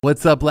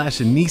What's up,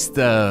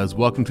 Lashinistas?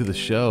 Welcome to the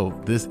show.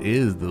 This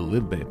is the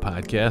Live Bay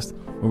podcast,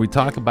 where we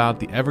talk about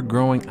the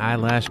ever-growing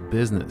eyelash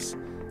business.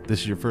 If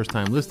this is your first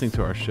time listening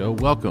to our show,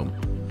 welcome.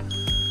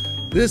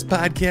 This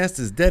podcast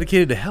is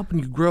dedicated to helping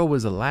you grow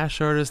as a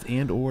lash artist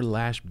and or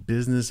lash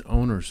business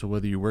owner. So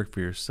whether you work for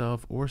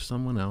yourself or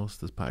someone else,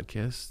 this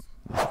podcast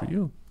is for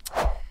you.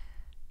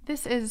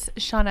 This is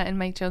Shauna and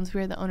Mike Jones.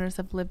 We are the owners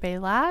of Live Bay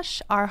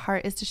Lash. Our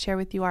heart is to share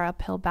with you our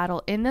uphill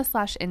battle in this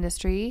lash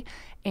industry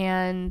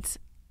and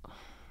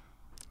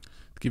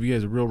give you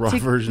guys a real raw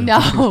version. No.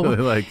 In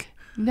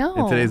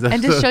today's episode.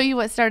 And to show you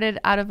what started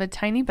out of a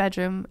tiny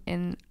bedroom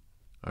in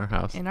our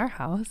house.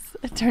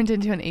 It turned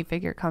into an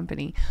 8-figure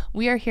company.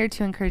 We are here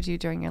to encourage you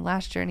during your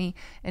lash journey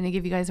and to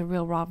give you guys a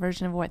real raw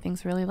version of what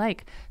things really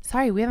like.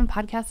 Sorry, we haven't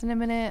podcasted in a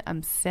minute.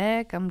 I'm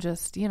sick. I'm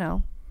just,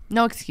 no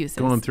excuses.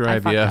 Going through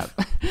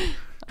IVF.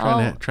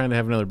 Trying to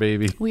have another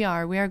baby. We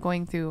are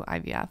going through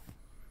IVF.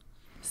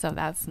 So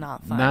that's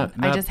not fun.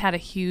 I just had a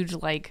huge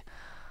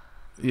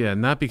Yeah,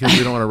 not because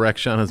we don't want to wreck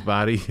Shauna's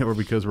body or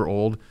because we're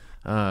old.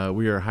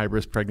 We are a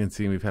high-risk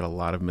pregnancy, and we've had a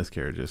lot of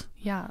miscarriages.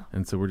 Yeah.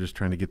 And so we're just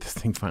trying to get this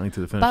thing finally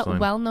to the finish line. But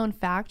well-known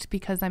fact,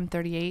 because I'm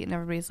 38 and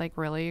everybody's like,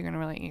 really? You're going to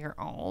really, you're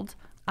old?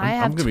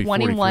 I'm gonna be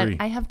 43.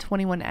 I have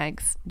 21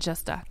 eggs.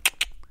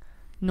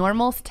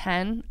 Normal's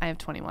 10. I have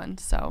 21.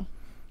 So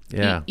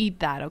yeah,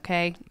 eat that,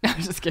 okay?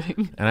 I'm just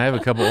kidding. And I have a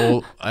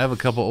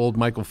couple old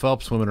Michael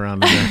Phelps swimming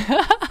around in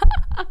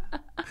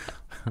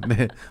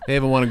there. They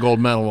haven't won a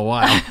gold medal in a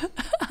while.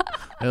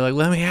 They're like,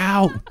 let me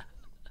out.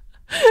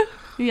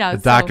 Yeah.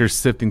 The doctor's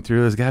sifting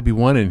through. There's got to be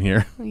one in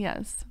here.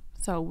 Yes.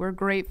 So we're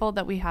grateful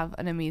that we have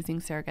an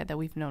amazing surrogate that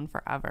we've known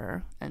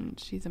forever, and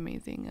she's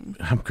amazing. And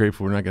I'm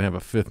grateful we're not going to have a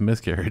 5th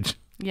miscarriage.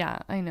 Yeah,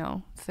 I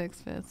know.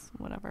 6th, 5th,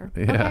 whatever.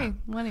 Yeah. Okay.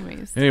 Well,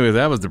 anyways,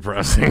 that was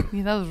depressing.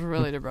 Yeah, that was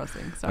really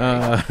depressing.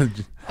 Sorry.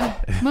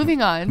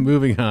 Moving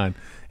on.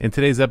 In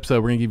today's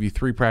episode, we're going to give you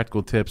 3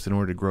 practical tips in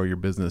order to grow your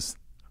business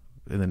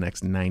in the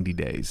next 90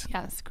 days.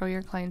 Yes, grow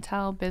your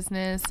clientele,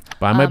 business.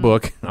 Buy my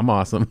book. I'm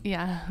awesome.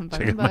 Yeah.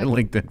 Check out my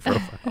LinkedIn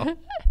profile.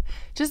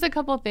 Just a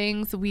couple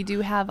things. We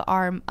do have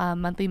our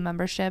monthly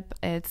membership.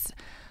 It's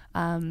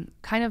I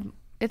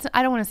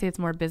don't want to say it's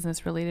more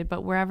business related,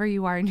 but wherever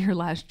you are in your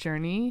lash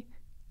journey,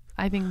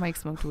 I think Mike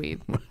smoked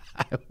weed.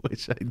 I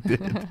wish I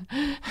did.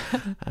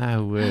 I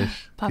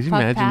wish. Could you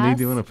imagine me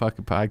doing a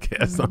fucking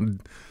podcast on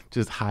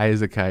just high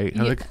as a kite?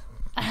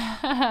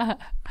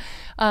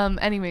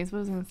 Anyways, what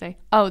was I going to say?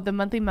 Oh, the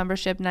monthly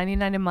membership,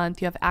 $99 a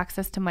month. You have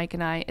access to Mike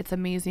and I. It's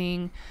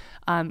amazing.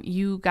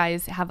 You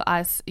guys have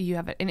us. You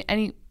have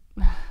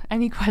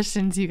any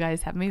questions you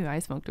guys have. Maybe I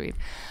smoked weed.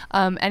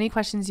 Any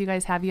questions you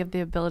guys have, you have the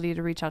ability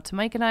to reach out to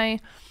Mike and I.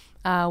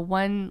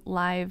 One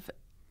live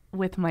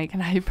with Mike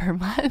and I per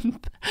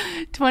month.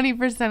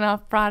 20%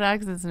 off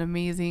products. It's an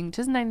amazing,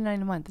 just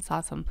 $99 a month. It's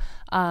awesome.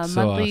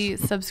 Monthly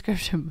awesome.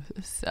 Subscription.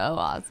 So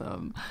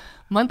awesome.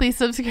 Monthly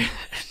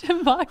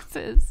subscription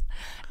boxes.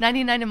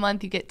 $99 a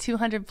month. You get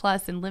 200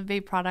 plus in Live Bay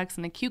products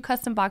and a cute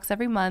custom box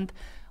every month.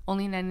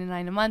 Only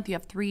 $99 a month. You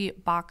have 3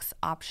 box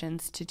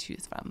options to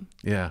choose from.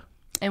 Yeah.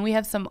 And we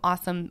have some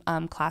awesome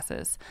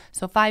classes.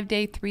 So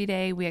 5-day,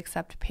 3-day. We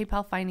accept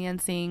PayPal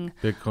financing.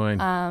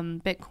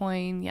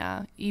 Bitcoin.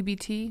 Yeah.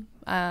 EBT.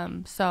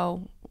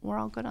 So we're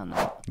all good on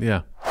that.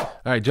 Yeah. All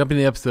right. Jump in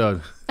the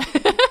episode.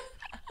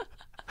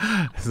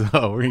 So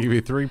we're going to give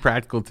you 3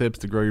 practical tips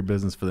to grow your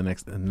business for the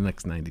next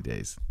 90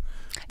 days.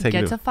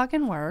 Get to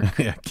fucking work.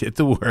 Yeah. Get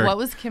to work. What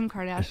was Kim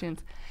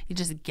Kardashian's? You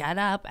just get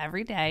up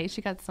every day.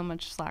 She got so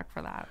much slack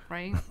for that,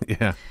 right?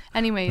 Yeah.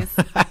 Anyways,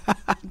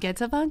 get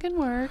to fucking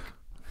work.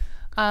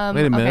 Wait a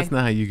minute. Okay. That's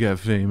not how you got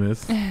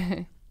famous.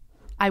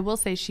 I will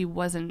say she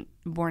wasn't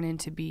born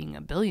into being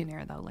a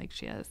billionaire, though, like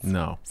she is.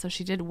 No. So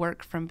she did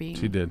work from being.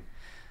 She did.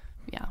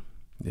 Yeah.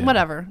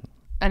 Whatever.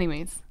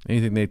 Anyways.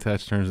 Anything they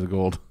touch turns to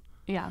gold.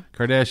 Yeah.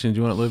 Kardashian, do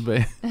you want to live,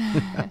 babe?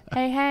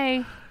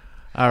 Hey.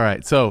 All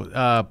right.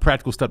 So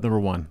practical step number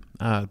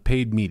 1,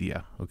 paid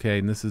media. Okay.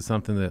 And this is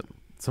something that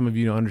some of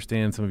you don't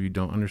understand. Some of you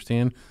don't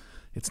understand.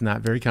 It's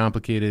not very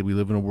complicated. We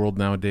live in a world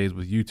nowadays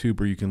with YouTube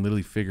where you can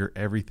literally figure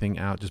everything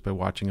out just by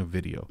watching a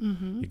video.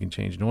 Mm-hmm. You can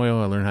change an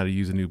oil. I learned how to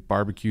use a new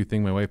barbecue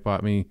thing my wife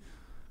bought me.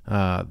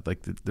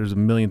 There's a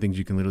million things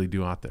you can literally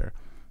do out there.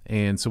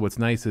 And so what's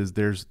nice is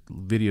there's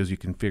videos you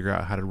can figure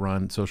out how to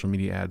run social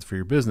media ads for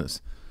your business.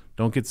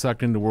 Don't get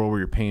sucked into a world where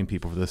you're paying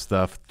people for this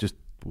stuff. Just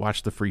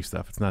watch the free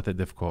stuff. It's not that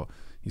difficult.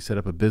 You set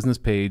up a business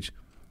page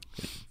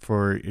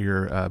for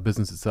your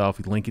business itself.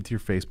 You link it to your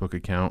Facebook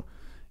account.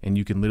 And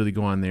you can literally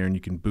go on there and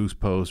you can boost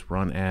posts,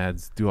 run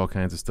ads, do all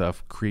kinds of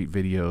stuff, create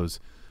videos.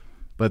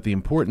 But the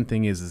important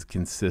thing is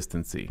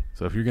consistency.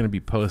 So if you're going to be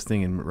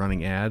posting and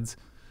running ads,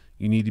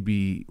 you need to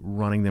be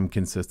running them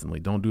consistently.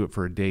 Don't do it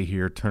for a day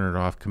here, turn it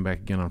off, come back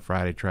again on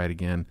Friday, try it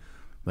again.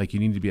 You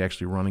need to be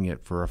actually running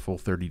it for a full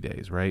 30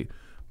 days, right?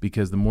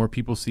 Because the more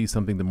people see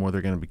something, the more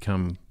they're going to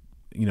become,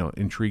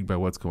 intrigued by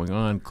what's going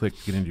on, click,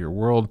 get into your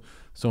world,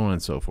 so on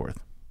and so forth.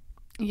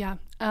 Yeah.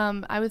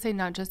 I would say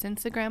not just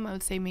Instagram. I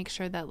would say make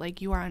sure that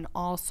like you are on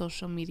all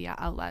social media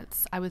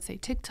outlets. I would say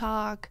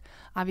TikTok.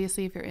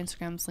 Obviously, if your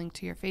Instagram's linked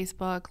to your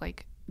Facebook,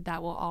 like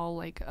that will all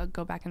like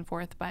go back and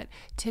forth. But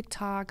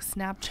TikTok,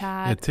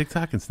 Snapchat. Yeah,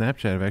 TikTok and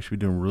Snapchat have actually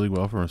been doing really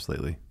well for us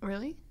lately.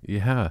 Really?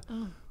 Yeah.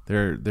 Oh.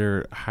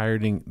 They're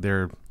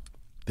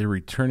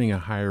returning a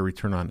higher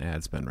return on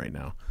ad spend right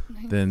now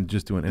than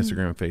just doing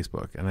Instagram and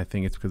Facebook. And I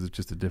think it's because it's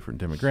just a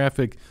different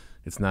demographic.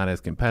 It's not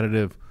as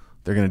competitive.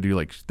 They're going to do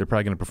they're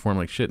probably going to perform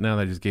like shit now.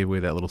 They just gave away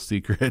that little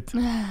secret.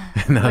 Now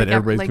that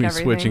everybody's going to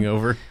be switching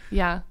over.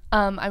 Yeah.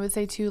 I would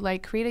say too,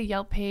 like create a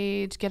Yelp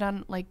page, get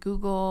on like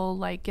Google,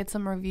 like get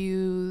some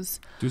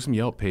reviews. Do some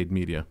Yelp paid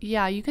media.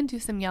 Yeah, you can do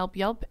some Yelp.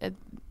 Yelp,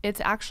 it's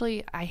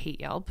actually, I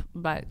hate Yelp,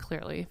 but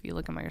clearly if you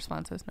look at my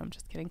responses, no, I'm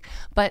just kidding.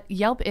 But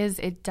Yelp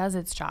it does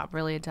its job.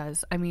 Really, it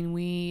does. I mean,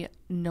 we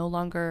no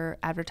longer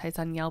advertise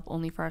on Yelp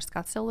only for our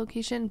Scottsdale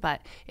location,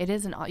 but it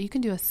is you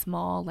can do a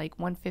small like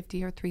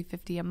 $150 or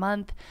 $350 a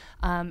month.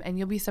 And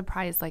you'll be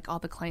surprised like all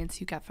the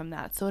clients you get from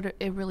that. So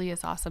it really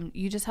is awesome.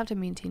 You just have to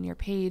maintain your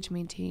page,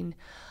 maintain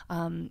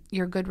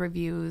your good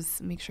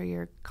reviews, make sure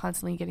you're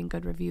constantly getting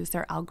good reviews.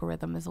 Their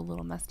algorithm is a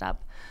little messed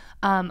up.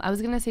 I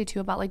was going to say too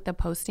about like the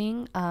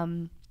posting.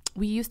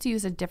 We used to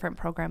use a different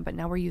program, but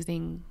now we're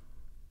using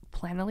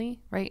Planoly,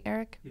 right,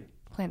 Eric? Yeah.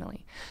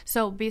 Planoly.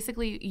 So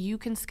basically you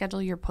can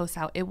schedule your posts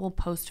out. It will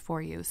post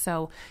for you.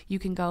 So you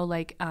can go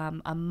like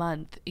a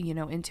month,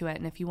 into it.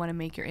 And if you want to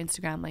make your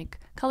Instagram like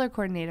color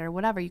coordinator or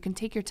whatever, you can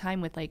take your time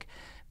with like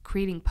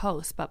creating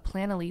posts, but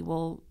Planoly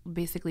will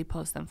basically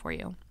post them for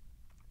you.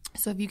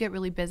 So if you get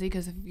really busy,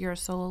 because if you're a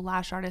solo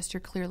lash artist,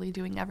 you're clearly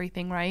doing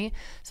everything right.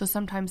 So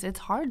sometimes it's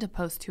hard to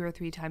post 2 or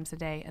 3 times a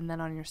day and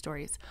then on your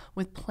stories.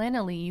 With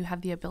Planoly, you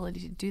have the ability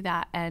to do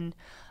that, and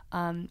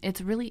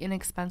it's really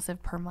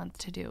inexpensive per month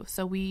to do.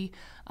 So we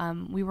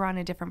were on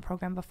a different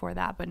program before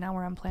that, but now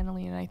we're on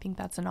Planoly, and I think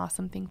that's an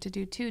awesome thing to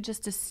do too,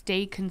 just to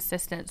stay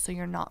consistent so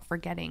you're not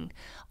forgetting.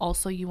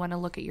 Also, you want to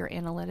look at your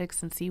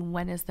analytics and see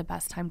when is the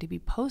best time to be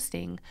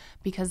posting,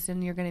 because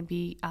then you're going to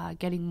be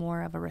getting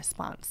more of a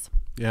response.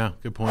 Yeah,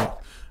 good point.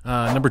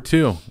 Number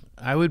 2,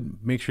 I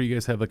would make sure you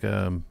guys have like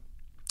a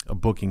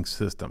booking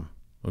system,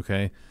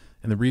 okay?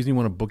 And the reason you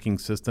want a booking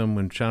system,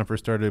 when Shauna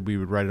first started, we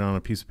would write it on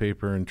a piece of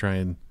paper and try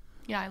and...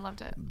 Yeah, I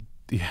loved it.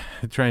 Yeah,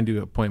 try and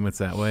do appointments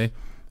that way.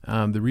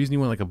 The reason you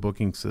want like a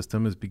booking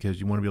system is because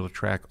you want to be able to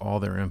track all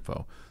their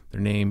info,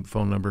 their name,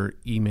 phone number,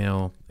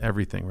 email,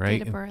 everything,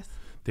 right?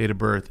 Date of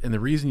birth. And the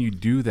reason you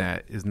do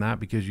that is not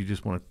because you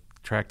just want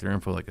to track their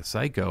info like a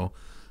psycho,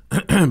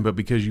 but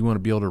because you want to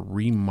be able to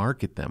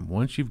remarket them.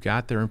 Once you've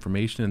got their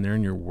information and they're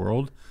in your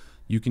world,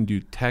 you can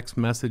do text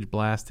message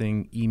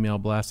blasting, email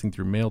blasting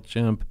through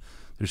MailChimp.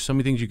 There's so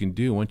many things you can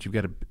do once you've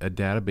got a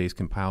database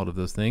compiled of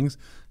those things,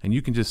 and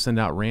you can just send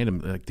out random,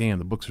 like, damn,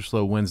 the books are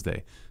slow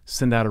Wednesday.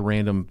 Send out a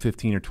random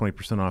 15 or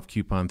 20% off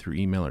coupon through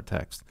email or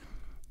text.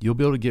 You'll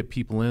be able to get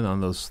people in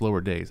on those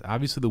slower days.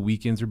 Obviously, the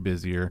weekends are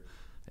busier.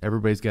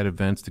 Everybody's got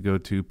events to go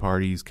to,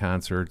 parties,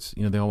 concerts.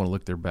 They all want to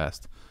look their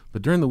best.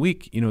 But during the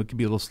week, it can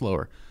be a little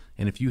slower.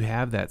 And if you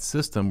have that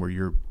system where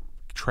you're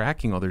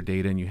tracking all their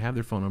data and you have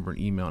their phone number and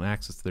email and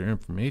access to their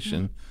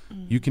information,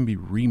 you can be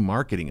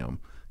remarketing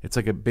them. It's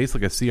like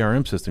basically a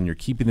CRM system. You're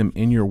keeping them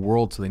in your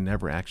world so they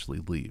never actually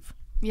leave.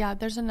 Yeah,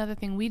 there's another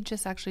thing. We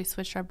just actually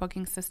switched our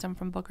booking system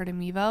from Booker to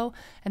Mevo.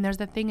 And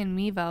there's a thing in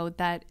Mevo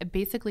that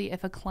basically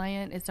if a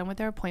client is done with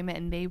their appointment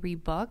and they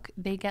rebook,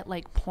 they get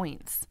like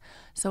points.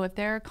 So if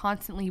they're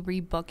constantly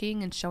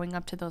rebooking and showing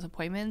up to those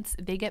appointments,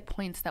 they get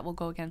points that will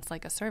go against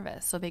like a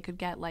service. So they could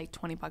get like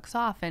 $20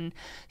 off. And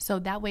so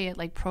that way it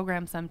like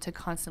programs them to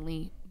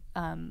constantly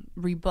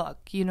rebook.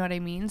 You know what I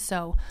mean?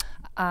 So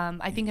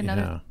I think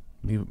another... Yeah.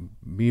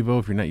 Mevo,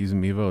 if you're not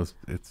using Mevo,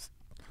 it's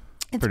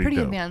pretty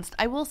advanced.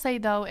 I will say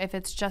though, if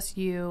it's just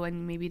you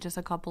and maybe just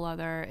a couple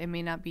other, it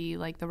may not be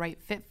like the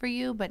right fit for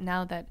you. But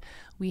now that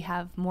we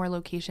have more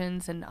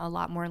locations and a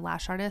lot more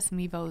lash artists,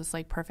 Mevo is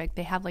like perfect.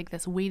 They have like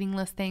this waiting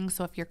list thing.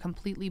 So if you're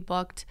completely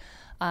booked,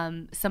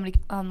 somebody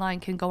online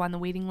can go on the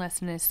waiting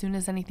list, and as soon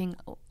as anything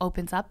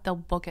opens up, they'll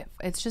book it.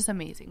 It's just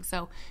amazing.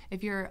 So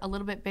if you're a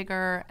little bit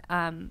bigger,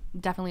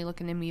 definitely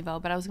look into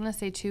Mevo. But I was going to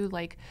say too,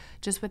 like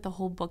just with the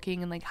whole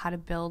booking and like how to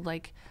build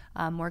like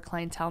more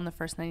clientele in the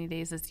first 90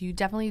 days is you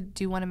definitely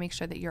do want to make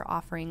sure that you're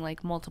offering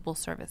like multiple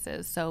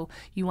services. So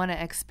you want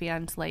to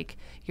expand like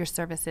your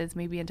services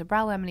maybe into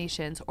brow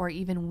laminations or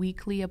even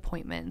weekly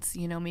appointments.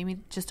 Maybe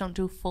just don't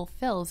do full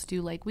fills,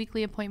 do like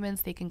weekly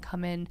appointments. They can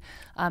come in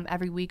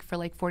every week for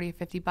like $40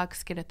 or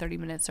 $50, get a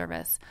 30-minute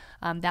service.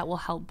 That will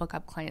help book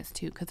up clients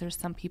too, because there's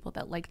some people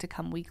that like to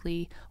come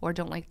weekly or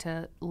don't like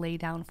to lay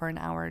down for an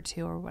hour or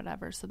two or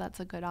whatever. So that's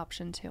a good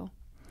option too.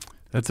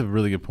 That's a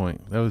really good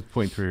point. That was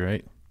point 3,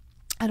 right?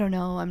 I don't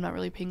know. I'm not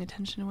really paying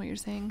attention to what you're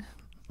saying.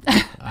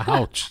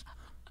 Ouch.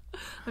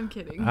 I'm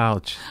kidding.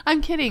 Ouch.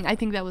 I'm kidding. I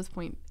think that was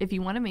point. If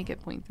you want to make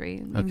it point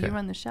 3, then you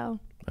run the show.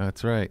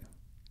 That's right.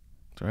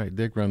 That's right.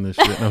 Dick run this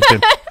shit. No,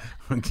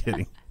 I'm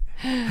kidding.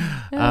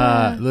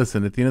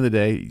 Listen, at the end of the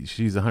day,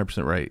 she's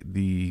 100% right.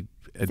 The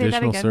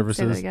additional services.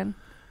 Say that again.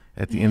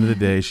 At the end of the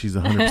day, she's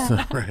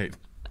 100% right.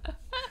 How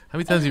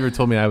many times have you ever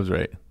told me I was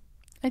right?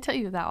 I tell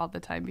you that all the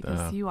time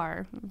because you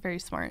are very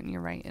smart and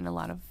you're right in a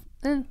lot of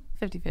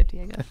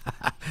 50-50, I guess.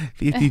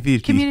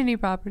 50-50. Community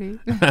property.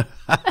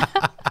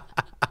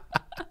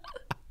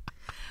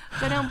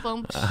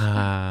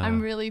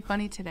 I'm really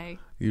funny today.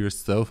 You're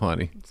so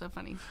funny. So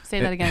funny. Say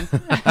that again.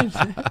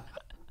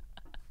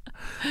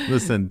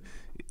 Listen,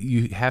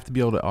 you have to be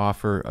able to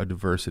offer a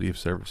diversity of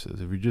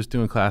services. If you're just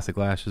doing classic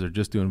lashes or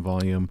just doing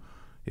volume,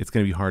 it's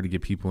going to be hard to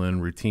get people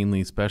in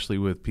routinely, especially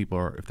with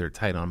people if they're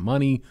tight on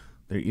money.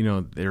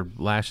 Their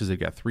lashes, they've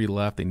got 3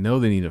 left. They know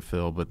they need a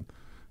fill, but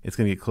it's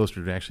going to get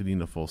closer to actually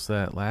needing a full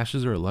set.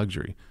 Lashes are a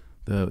luxury.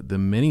 The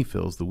mini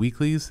fills, the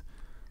weeklies,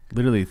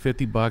 literally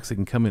 $50. They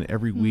can come in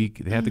every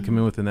week. They have to come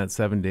in within that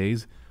 7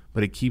 days,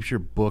 but it keeps your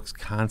books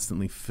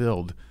constantly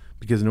filled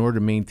because in order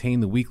to maintain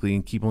the weekly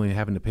and keep only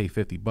having to pay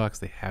 $50,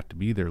 they have to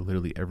be there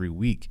literally every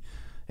week.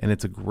 And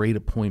it's a great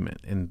appointment.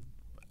 And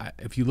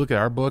if you look at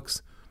our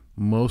books,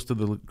 most of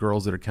the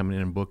girls that are coming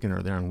in and booking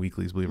are there on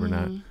weeklies, believe it or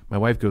not. My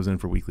wife goes in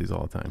for weeklies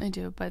all the time. I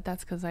do, but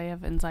that's because I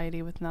have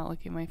anxiety with not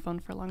looking at my phone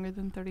for longer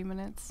than 30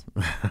 minutes.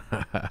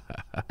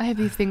 I have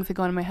these things that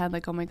go on in my head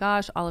like, oh my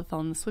gosh, Olive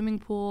fell in the swimming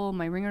pool,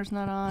 my ringer's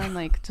not on,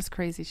 like just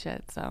crazy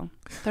shit. So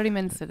 30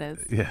 minutes it is.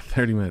 Yeah,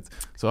 30 minutes.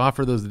 So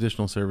offer those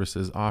additional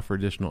services, offer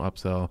additional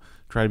upsell,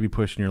 try to be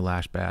pushing your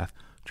lash bath,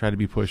 try to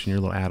be pushing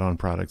your little add-on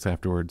products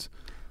afterwards.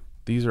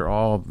 These are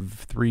all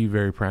 3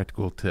 very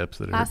practical tips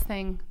that Last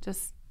thing,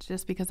 just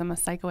because I'm a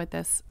psycho at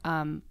this,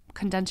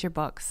 condense your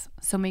books.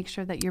 So make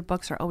sure that your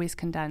books are always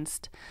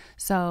condensed.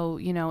 So,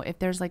 if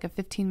there's like a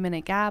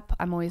 15-minute gap,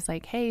 I'm always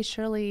like, hey,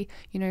 Shirley,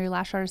 your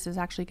lash artist is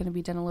actually going to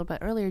be done a little bit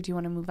earlier. Do you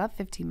want to move up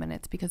 15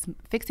 minutes? Because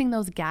fixing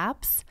those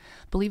gaps,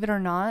 believe it or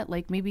not,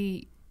 like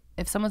maybe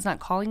if someone's not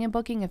calling and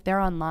booking, if they're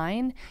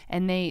online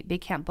and they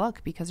can't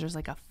book because there's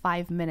like a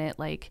 5-minute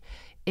like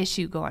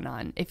issue going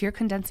on. If you're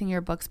condensing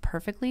your books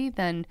perfectly,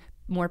 then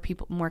more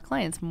people, more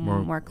clients,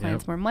 more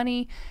clients, more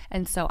money.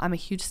 And so I'm a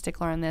huge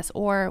stickler on this.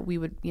 Or we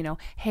would,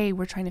 hey,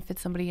 we're trying to fit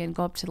somebody in,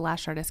 go up to the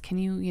lash artist. Can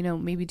you,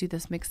 maybe do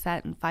this mixed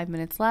set in 5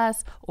 minutes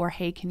less? Or,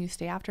 hey, can you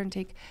stay after and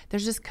take,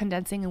 there's just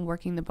condensing and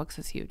working the books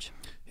is huge.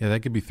 Yeah, that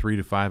could be 3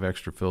 to 5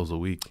 extra fills a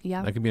week.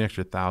 Yeah. That could be an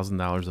extra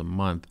 $1,000 a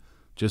month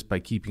just by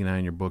keeping an eye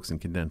on your books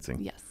and condensing.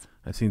 Yes.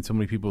 I've seen so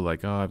many people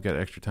like, oh, I've got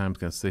extra time. I'm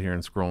going to sit here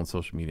and scroll on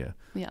social media.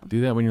 Yeah.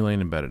 Do that when you're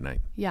laying in bed at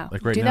night. Yeah.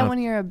 Like right do now, that when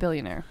you're a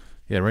billionaire.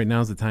 Yeah, right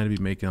now is the time to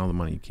be making all the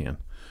money you can.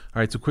 All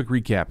right, so quick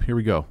recap. Here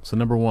we go. So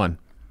number 1,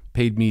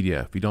 paid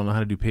media. If you don't know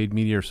how to do paid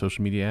media or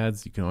social media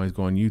ads, you can always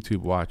go on YouTube,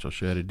 watch. I'll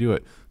show you how to do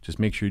it. Just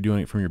make sure you're doing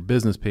it from your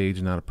business page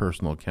and not a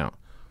personal account.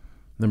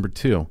 Number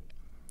 2,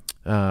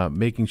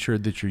 making sure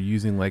that you're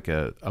using like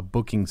a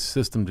booking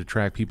system to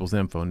track people's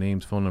info,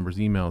 names, phone numbers,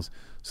 emails,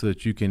 so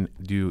that you can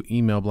do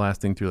email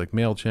blasting through like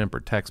MailChimp or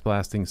text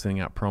blasting,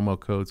 sending out promo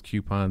codes,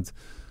 coupons,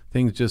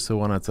 things just so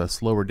when it's a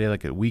slower day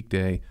like a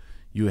weekday,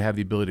 you have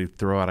the ability to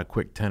throw out a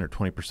quick 10 or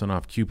 20%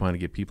 off coupon to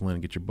get people in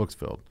and get your books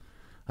filled.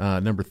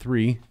 Number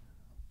 3,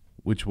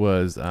 which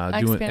was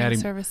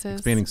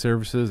expanding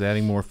services,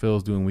 adding more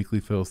fills, doing weekly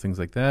fills, things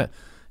like that.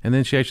 And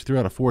then she actually threw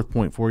out a 4th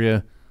point for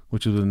you,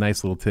 which was a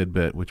nice little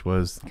tidbit, which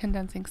was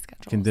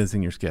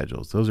condensing your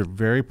schedules. Those are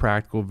very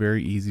practical,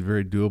 very easy,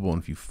 very doable.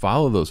 And if you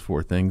follow those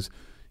 4 things,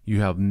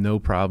 you have no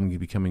problem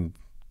becoming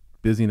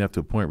busy enough to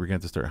a point where you're going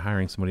to have to start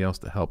hiring somebody else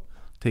to help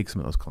take some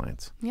of those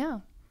clients. Yeah.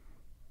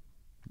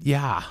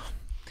 Yeah.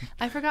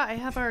 I forgot I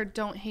have our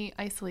Don't Hate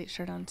Isolate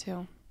shirt on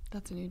too.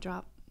 That's a new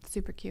drop.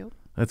 Super cute.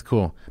 That's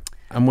cool.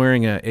 I'm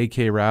wearing a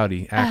AK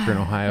Rowdy Akron,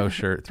 Ohio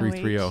shirt,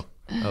 330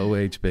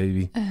 OH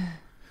baby.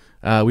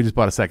 We just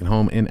bought a second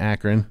home in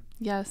Akron.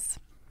 Yes.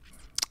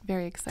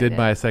 Very excited. Did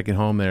buy a second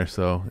home there,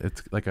 so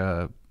it's like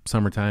a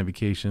summertime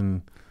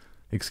vacation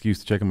excuse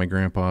to check on my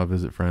grandpa,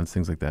 visit friends,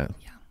 things like that.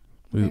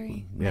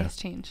 Yeah. Nice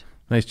change.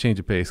 Nice change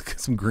of pace.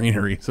 Some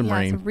greenery, some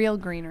rain. Some real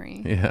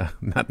greenery. Yeah,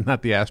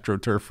 not the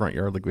AstroTurf front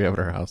yard like we have at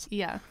our house.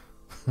 Yeah.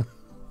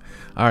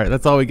 All right,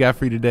 that's all we got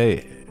for you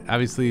today.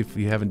 Obviously, if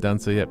you haven't done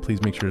so yet,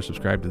 please make sure to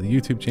subscribe to the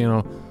YouTube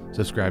channel,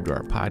 subscribe to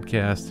our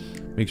podcast.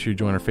 Make sure you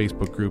join our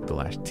Facebook group, The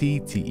Lash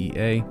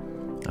TEA.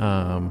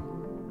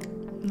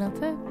 That's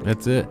it.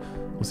 That's it.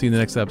 We'll see you in the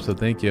next episode.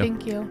 Thank you.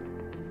 Thank you.